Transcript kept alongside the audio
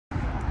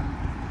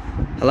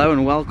Hello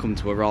and welcome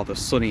to a rather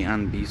sunny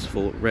and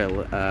beautiful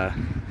Rhyl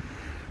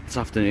this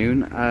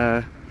afternoon.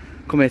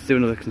 Come here to do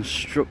another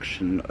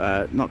construction,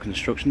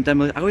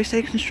 demolition. I always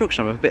say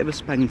construction, I'm a bit of a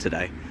speng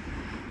today.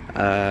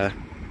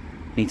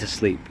 Need to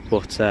sleep,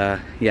 but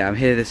yeah, I'm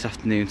here this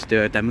afternoon to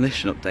do a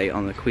demolition update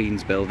on the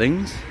Queen's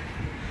buildings.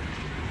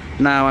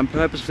 Now, I'm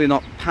purposefully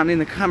not panning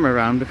the camera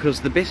around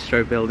because the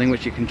bistro building,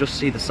 which you can just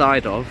see the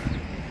side of,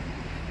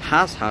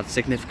 has had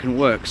significant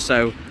work,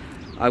 so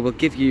I will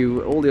give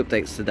you all the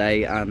updates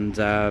today and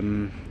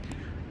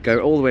go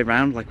all the way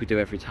around like we do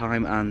every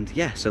time. And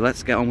yeah, so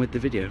let's get on with the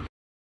video.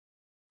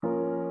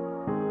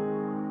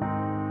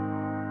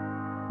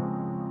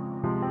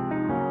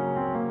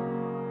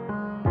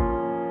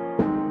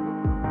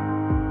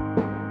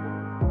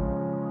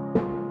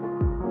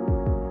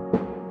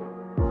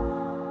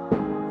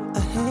 I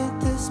hate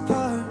this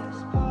part,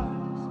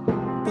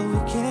 but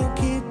we can't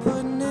keep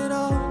putting it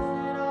off.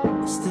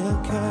 I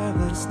still care,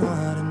 but it's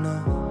not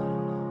enough.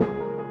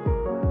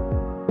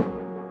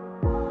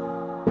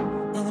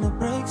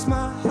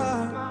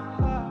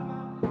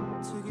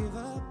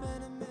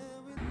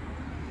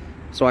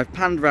 So I've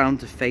panned round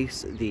to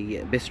face the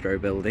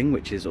bistro building,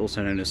 which is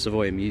also known as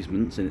Savoy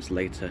Amusements in its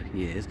later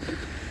years.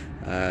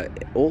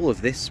 All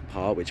of this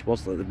part, which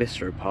was like the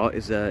bistro part,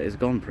 is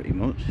gone pretty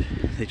much.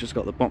 They've just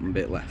got the bottom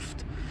bit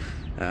left.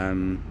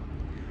 So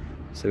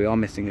we are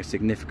missing a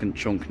significant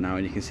chunk now,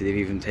 and you can see they've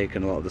even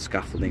taken a lot of the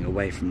scaffolding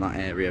away from that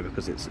area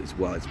because it's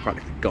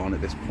practically gone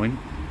at this point.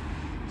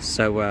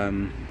 So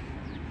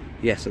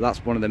yeah, so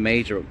that's one of the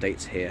major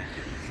updates here.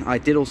 I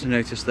did also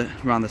notice that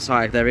around the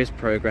side there is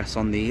progress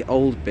on the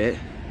old bit,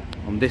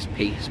 on this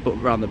piece, but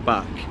around the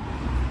back.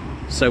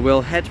 So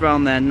we'll head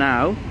round there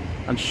now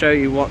and show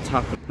you what's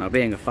happened. Now,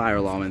 being a fire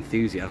alarm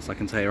enthusiast, I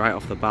can tell you right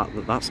off the bat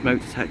that that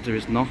smoke detector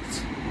is not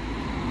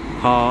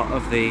part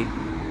of the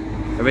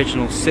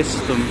original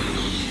system.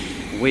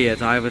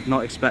 Weird, I would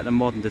not expect a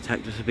modern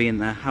detector to be in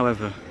there.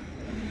 However,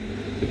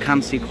 we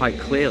can see quite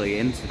clearly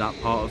into that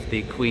part of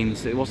the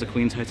Queen's, it was the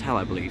Queen's Hotel,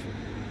 I believe.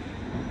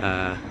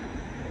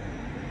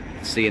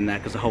 See in there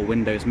because the whole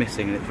window is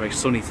missing and it's very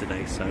sunny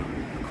today, so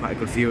quite a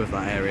good view of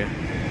that area.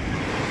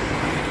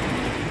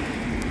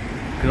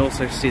 You can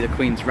also see the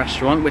Queen's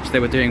restaurant, which they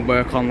were doing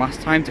work on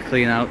last time to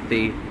clean out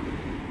the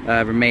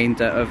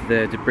remainder of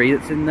the debris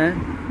that's in there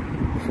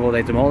before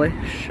they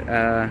demolish.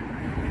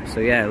 So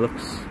yeah, it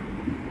looks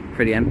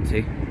pretty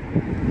empty,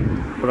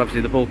 but obviously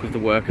the bulk of the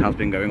work has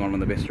been going on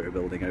the bistro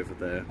building over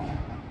there,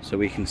 so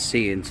we can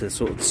see into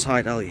sort of the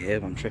side alley here.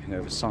 I'm tripping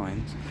over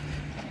signs.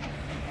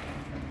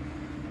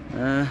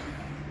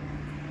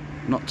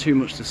 Not too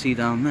much to see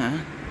down there.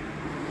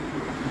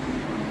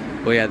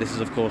 But yeah, this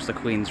is of course the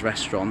Queen's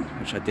restaurant,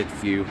 which I did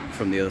view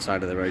from the other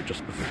side of the road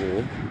just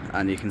before,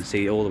 and you can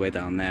see all the way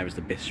down there is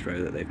the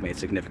bistro that they've made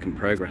significant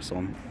progress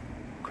on.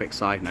 Quick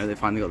side note, they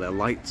finally got their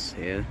lights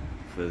here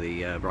for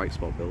the Bright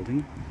Spot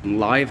building.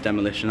 Live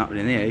demolition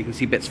happening here. You can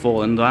see bits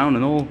falling down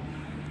and all.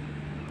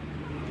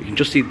 You can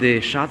just see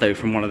the shadow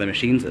from one of the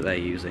machines that they're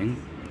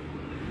using.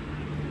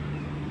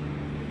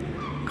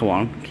 Come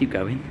on, keep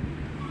going.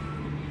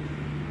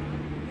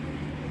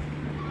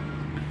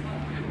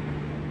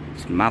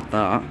 It's mad,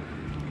 that.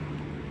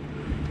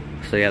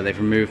 So yeah, they've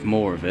removed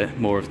more of it,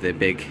 more of the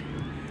big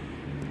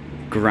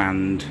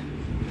grand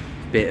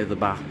bit at the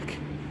back.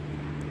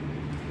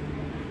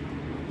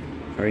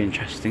 Very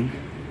interesting.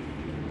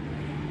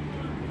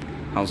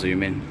 I'll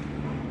zoom in.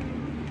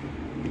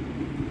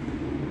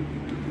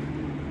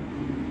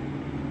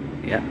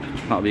 Yep,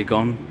 that'll be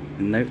gone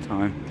in no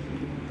time.